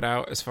ever put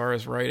out as far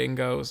as writing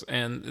goes,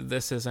 and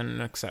this isn't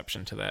an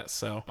exception to that.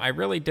 So I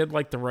really did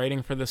like the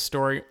writing for this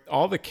story.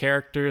 All the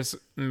characters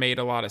made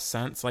a lot of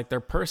sense. Like their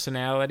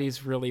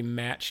personalities really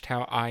matched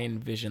how I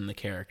envisioned the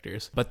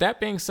characters. But that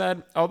being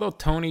said, although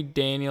Tony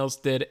Daniels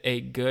did a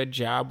good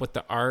job with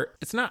the art,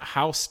 it's not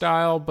house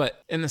style,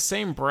 but in the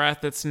same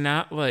breath, it's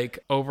not like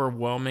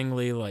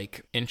overwhelmingly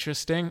like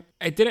interesting.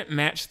 It didn't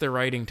match the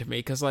writing to me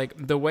because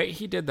like the way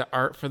he did the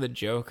art for the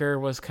Joker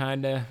was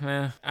kind of,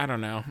 I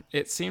don't know.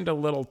 It seemed a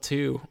little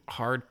too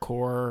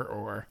hardcore,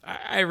 or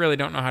I really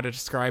don't know how to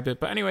describe it.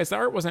 But anyways, the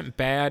art wasn't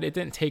bad. It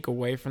didn't take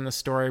away from the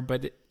story,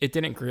 but it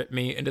didn't grip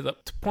me. And to the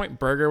point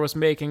Berger was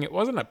making, it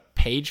wasn't a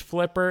page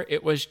flipper.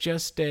 It was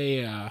just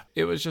a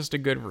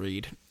good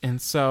read.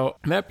 And so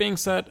that being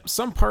said,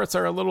 some parts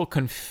are a little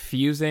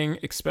confusing,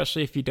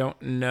 especially if you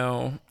don't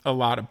know a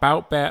lot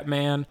about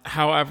Batman.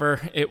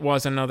 However, it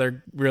was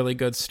another really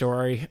good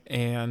story,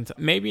 and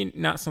maybe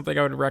not something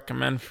I would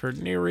recommend for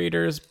new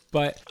readers,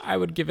 but I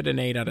would give it an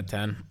 8 out of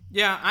 10.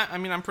 Yeah, I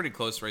mean, I'm pretty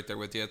close right there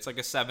with you. It's like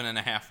a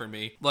 7.5 for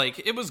me.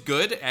 Like, it was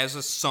good as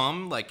a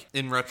sum, like,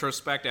 in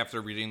retrospect, after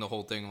reading the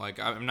whole thing. Like,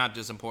 I'm not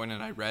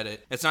disappointed I read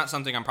it. It's not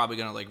something I'm probably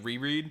going to, like,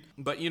 reread.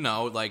 But, you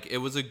know, like, it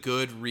was a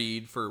good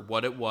read for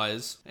what it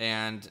was.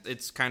 And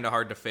it's kind of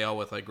hard to fail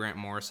with, like, Grant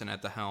Morrison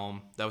at the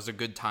helm. That was a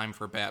good time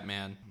for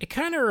Batman. It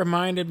kind of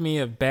reminded me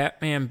of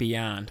Batman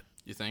Beyond.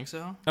 You think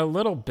so? A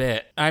little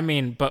bit. I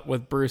mean, but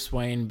with Bruce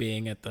Wayne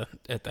being at the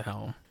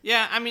helm.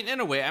 Yeah, I mean,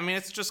 in a way. I mean,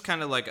 it's just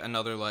kind of like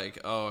another, like,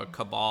 a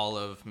cabal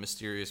of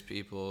mysterious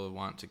people who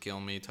want to kill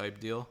me type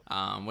deal.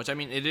 Which, I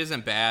mean, it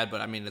isn't bad, but,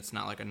 I mean, it's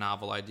not like a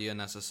novel idea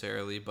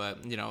necessarily.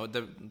 But, you know,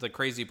 the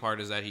crazy part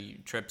is that he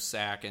trips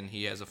Sack and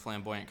he has a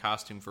flamboyant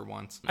costume for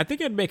once. I think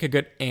it'd make a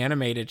good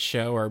animated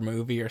show or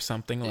movie or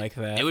something like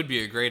that. It would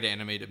be a great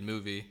animated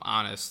movie,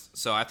 honest.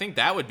 So I think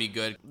that would be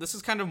good. This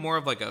is kind of more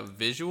of like a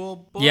visual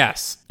book.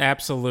 Yes,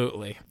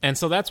 absolutely. And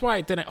so that's why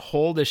it didn't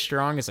hold as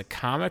strong as a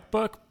comic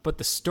book, but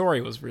the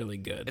story was really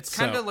good. It's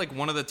kind of like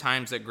one of the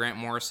times that Grant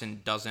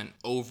Morrison doesn't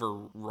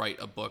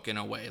overwrite a book in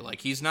a way.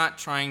 Like, he's not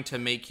trying to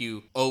make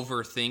you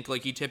overthink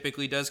like he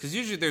typically does, because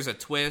usually there's a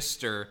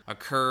twist or a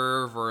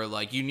curve, or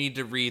like you need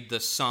to read the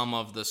sum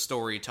of the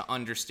story to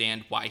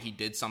understand why he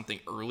did something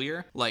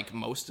earlier, like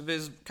most of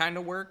his kind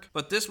of work.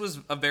 But this was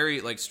a very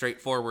like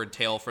straightforward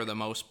tale for the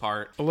most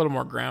part. A little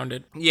more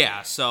grounded.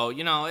 Yeah, so,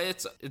 you know,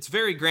 it's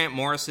very Grant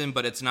Morrison,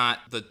 but it's not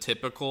the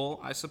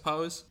typical, I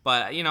suppose.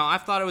 But, you know, I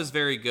thought it was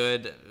very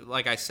good.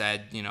 like I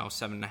said,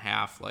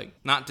 7.5. Like,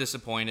 not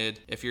disappointed.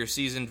 If you're a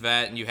seasoned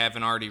vet and you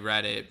haven't already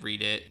read it,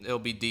 read it. It'll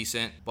be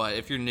decent. But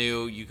if you're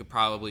new, you could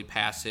probably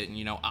pass it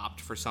and,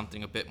 opt for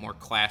something a bit more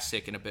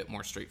classic and a bit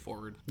more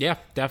straightforward. Yeah,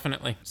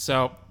 definitely.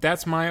 So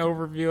that's my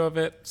overview of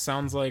it.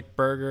 Sounds like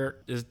Burger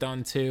is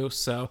done too.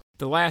 So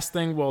the last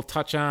thing we'll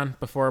touch on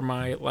before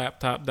my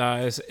laptop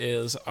dies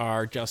is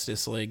our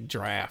Justice League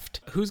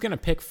draft. Who's going to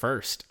pick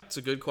first? That's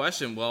a good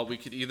question. Well, we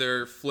could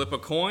either flip a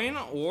coin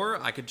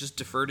or I could just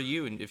defer to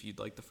you and if you'd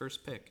like the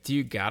first pick. Do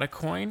you got a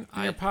coin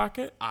in your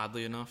pocket?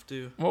 Oddly enough,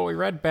 do. Well, we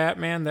read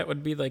Batman. That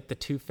would be like the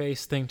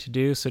Two-Face thing to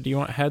do. So do you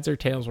want heads or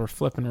tails? We're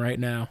flipping right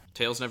now.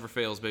 Tails never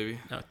fails, baby.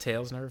 No,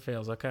 tails never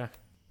fails. Okay.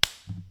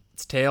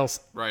 It's tails.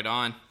 Right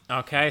on.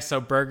 Okay, so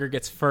Burger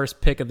gets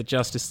first pick of the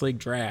Justice League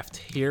draft.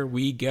 Here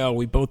we go.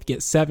 We both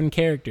get 7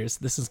 characters.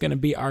 This is going to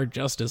be our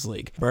Justice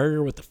League.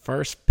 Burger with the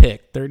first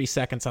pick. 30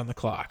 seconds on the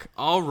clock.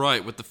 All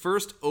right, with the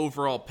first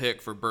overall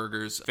pick for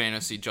Burger's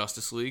Fantasy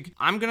Justice League,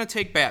 I'm going to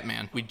take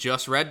Batman. We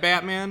just read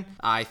Batman.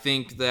 I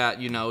think that,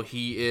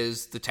 he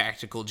is the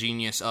tactical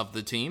genius of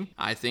the team.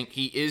 I think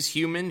he is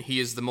human. He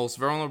is the most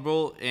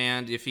vulnerable,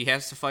 and if he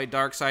has to fight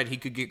Darkseid, he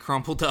could get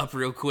crumpled up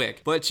real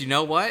quick. But you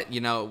know what?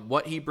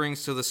 What he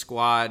brings to the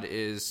squad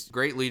is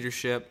great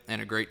leadership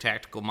and a great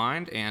tactical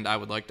mind, and I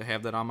would like to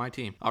have that on my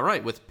team. All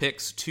right, with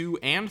picks 2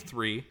 and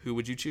 3, who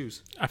would you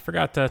choose? I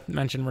forgot to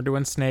mention we're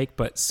doing Snake,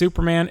 but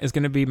Superman is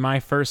going to be my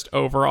first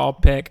overall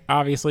pick,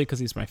 obviously because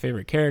he's my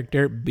favorite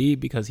character, B,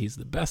 because he's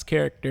the best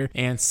character,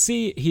 and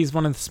C, he's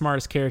one of the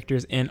smartest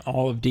characters in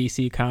all of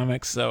DC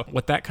Comics. So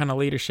with that kind of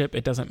leadership,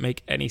 it doesn't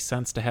make any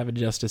sense to have a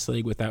Justice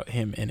League without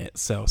him in it.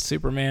 So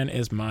Superman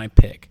is my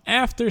pick.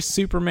 After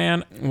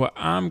Superman, what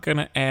I'm going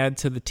to add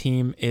to the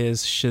team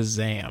is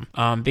Shazam.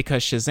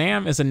 Because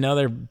Shazam is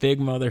another big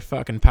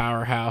motherfucking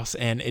powerhouse,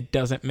 and it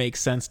doesn't make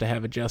sense to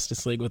have a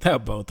Justice League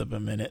without both of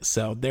them in it.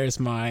 So there's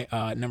my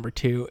number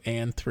 2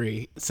 and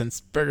 3. Since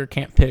Burger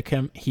can't pick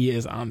him, he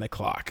is on the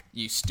clock.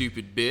 You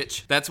stupid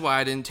bitch. That's why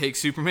I didn't take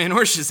Superman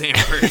or Shazam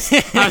first.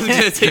 I was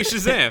going to take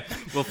Shazam.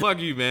 Well, fuck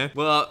you, man.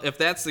 Well, if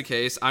that's the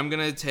case, I'm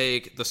going to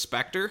take the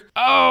Spectre.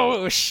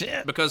 Oh,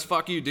 shit. Because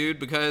fuck you, dude.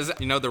 Because,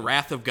 the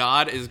wrath of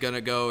God is going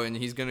to go, and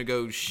he's going to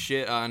go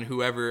shit on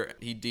whoever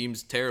he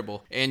deems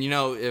terrible. And,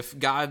 if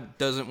God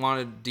doesn't want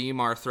to deem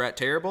our threat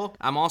terrible,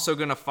 I'm also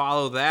going to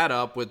follow that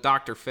up with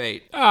Dr.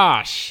 Fate.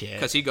 Ah, shit.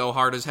 Because he go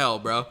hard as hell,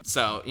 bro.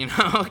 So,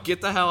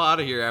 get the hell out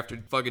of here after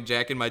fucking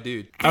jacking my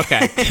dude.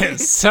 Okay,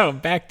 so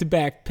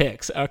back-to-back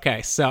picks.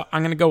 Okay, so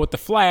I'm going to go with the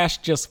Flash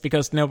just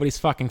because nobody's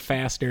fucking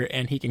faster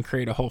and he can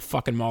create a whole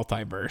fucking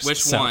multiverse.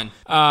 Which one?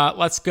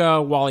 Let's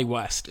go Wally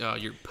West. Oh,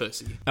 you're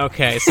pussy.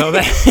 Okay, so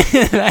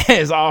that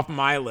is off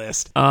my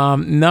list.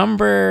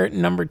 Number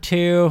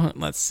 2,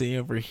 let's see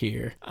over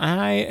here.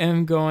 I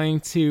am going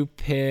to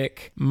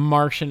pick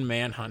Martian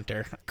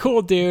Manhunter.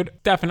 Cool dude,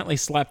 definitely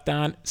slept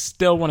on.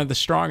 Still one of the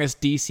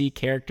strongest DC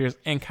characters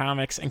in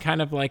comics and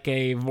kind of like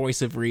a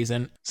voice of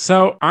reason.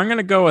 So I'm going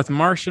to go with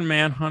Martian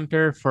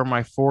Manhunter for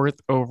my 4th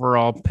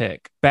overall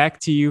pick. Back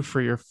to you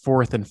for your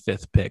 4th and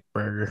 5th pick,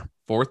 Burger.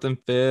 4th and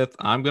 5th,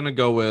 I'm going to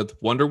go with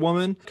Wonder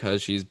Woman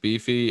because she's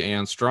beefy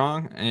and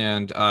strong,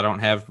 and I don't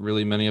have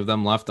really many of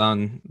them left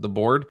on the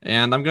board.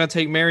 And I'm going to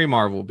take Mary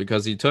Marvel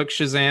because he took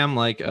Shazam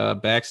like a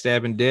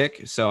backstabbing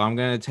dick. So I'm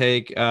going to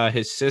take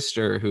his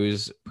sister,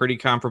 who's pretty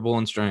comparable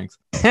in strength.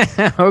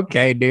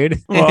 Okay,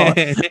 dude. Well,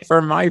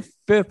 for my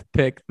 5th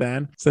pick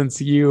then,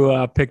 since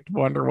you picked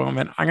Wonder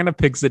Woman, I'm going to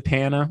pick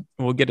Zatanna.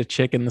 We'll get a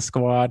chick in the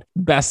squad.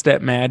 Best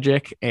at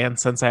magic. And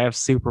since I have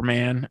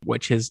Superman,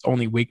 which his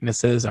only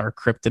weaknesses are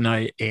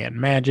kryptonite and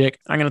magic,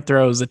 I'm going to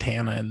throw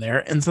Zatanna in there.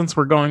 And since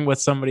we're going with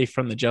somebody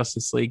from the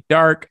Justice League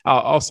Dark, I'll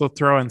also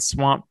throw in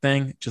Swamp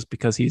Thing just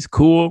because he's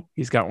cool.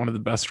 He's got one of the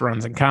best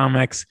runs in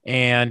comics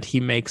and he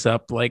makes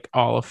up like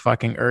all of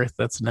fucking Earth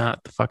that's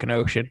not the fucking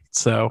ocean.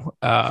 So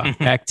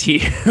back to you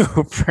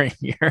for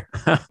your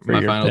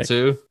final pick.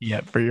 2.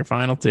 Yeah, for your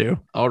final 2.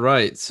 All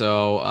right.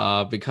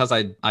 So because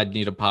I'd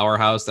need a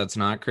powerhouse that's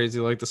not crazy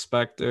like the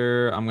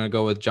Spectre, I'm going to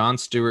go with John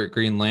Stewart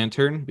Green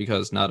Lantern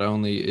because not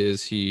only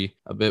is he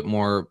a bit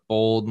more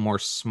bold, more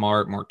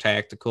smart, more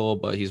tactical,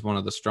 but he's one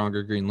of the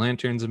stronger Green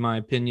Lanterns in my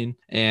opinion.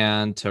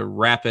 And to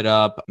wrap it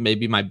up,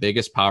 maybe my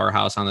biggest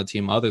powerhouse on the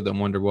team other than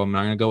Wonder Woman,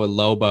 I'm going to go with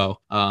Lobo.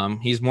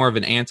 He's more of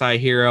an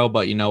anti-hero,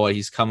 but you know what?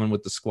 He's coming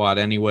with the squad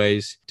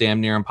anyways.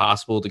 Damn near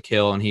impossible to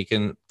kill, and he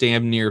can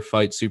damn near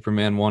fight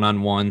Superman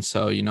one-on-one.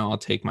 So, I'll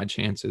take my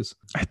chances.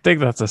 I think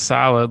that's a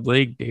solid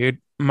league, dude.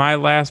 My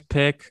last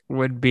pick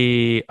would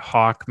be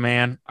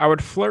Hawkman. I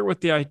would flirt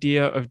with the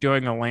idea of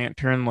doing a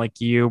lantern like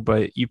you,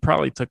 but you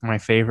probably took my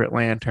favorite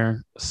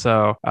lantern.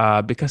 So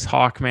because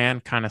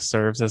Hawkman kind of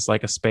serves as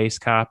like a space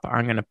cop,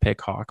 I'm going to pick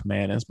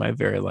Hawkman as my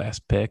very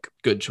last pick.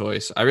 Good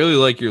choice. I really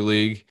like your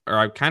league, or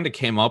I kind of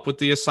came up with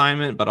the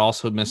assignment, but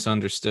also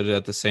misunderstood it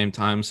at the same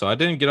time. So I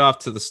didn't get off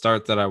to the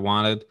start that I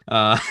wanted.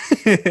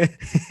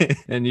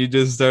 And you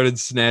just started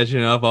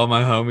snatching up all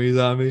my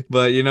homies on me.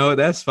 But you know what?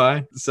 That's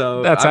fine.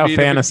 So that's how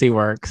fantasy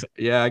works.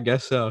 Yeah, I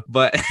guess so.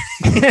 But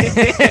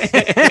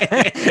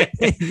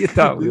you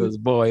thought we was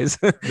boys.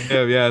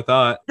 yeah, I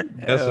thought.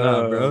 Guess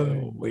not,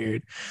 bro.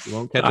 Weird. You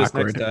won't catch us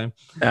next time.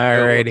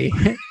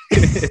 Alrighty.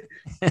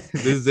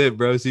 This is it,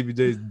 bro.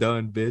 CBJ's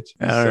done, bitch.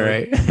 All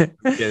right.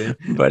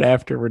 But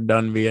after we're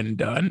done being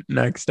done,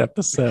 next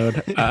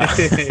episode,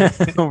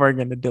 we're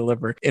going to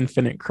deliver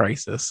Infinite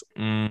Crisis.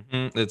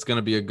 It's going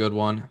to be a good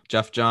one.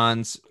 Jeff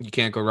Johns, you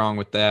can't go wrong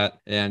with that.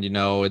 And,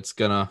 it's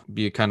going to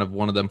be kind of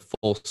one of them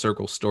full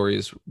circle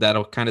stories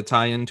that'll kind of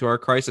tie into our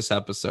Crisis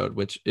episode,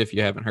 which if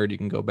you haven't heard, you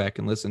can go back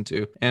and listen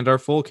to, and our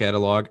full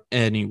catalog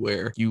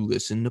anywhere you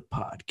listen to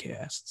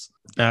podcasts.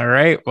 All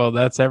right. Well,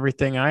 that's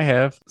everything I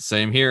have.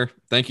 Same here.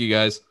 Thank you,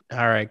 guys.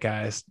 All right,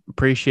 guys.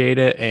 Appreciate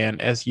it.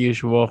 And as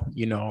usual,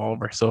 all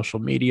of our social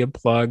media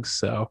plugs.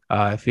 So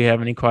if you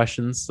have any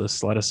questions,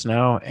 just let us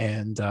know.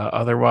 And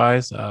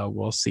otherwise,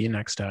 we'll see you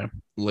next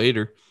time.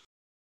 Later.